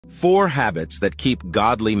4 habits that keep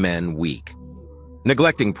godly men weak.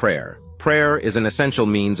 Neglecting prayer. Prayer is an essential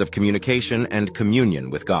means of communication and communion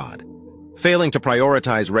with God. Failing to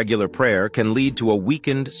prioritize regular prayer can lead to a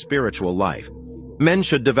weakened spiritual life. Men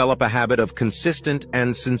should develop a habit of consistent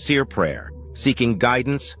and sincere prayer, seeking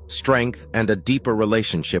guidance, strength, and a deeper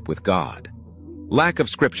relationship with God. Lack of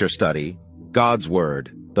scripture study, God's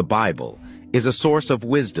Word, the Bible, is a source of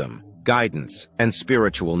wisdom, guidance, and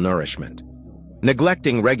spiritual nourishment.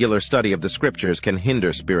 Neglecting regular study of the scriptures can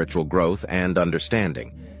hinder spiritual growth and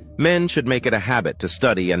understanding. Men should make it a habit to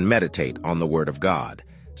study and meditate on the Word of God,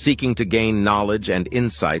 seeking to gain knowledge and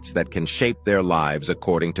insights that can shape their lives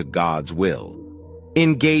according to God's will.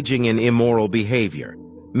 Engaging in immoral behavior.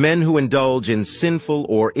 Men who indulge in sinful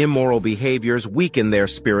or immoral behaviors weaken their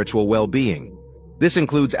spiritual well-being. This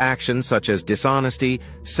includes actions such as dishonesty,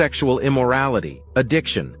 sexual immorality,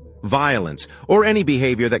 addiction, violence, or any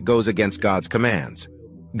behavior that goes against God's commands.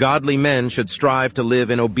 Godly men should strive to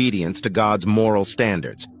live in obedience to God's moral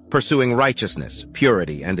standards, pursuing righteousness,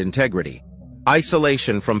 purity, and integrity.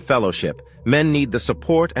 Isolation from fellowship. Men need the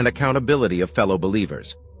support and accountability of fellow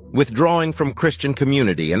believers. Withdrawing from Christian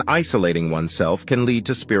community and isolating oneself can lead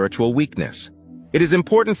to spiritual weakness. It is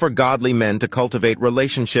important for godly men to cultivate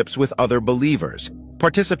relationships with other believers,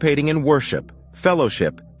 participating in worship,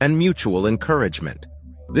 fellowship, and mutual encouragement.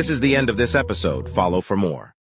 This is the end of this episode. Follow for more.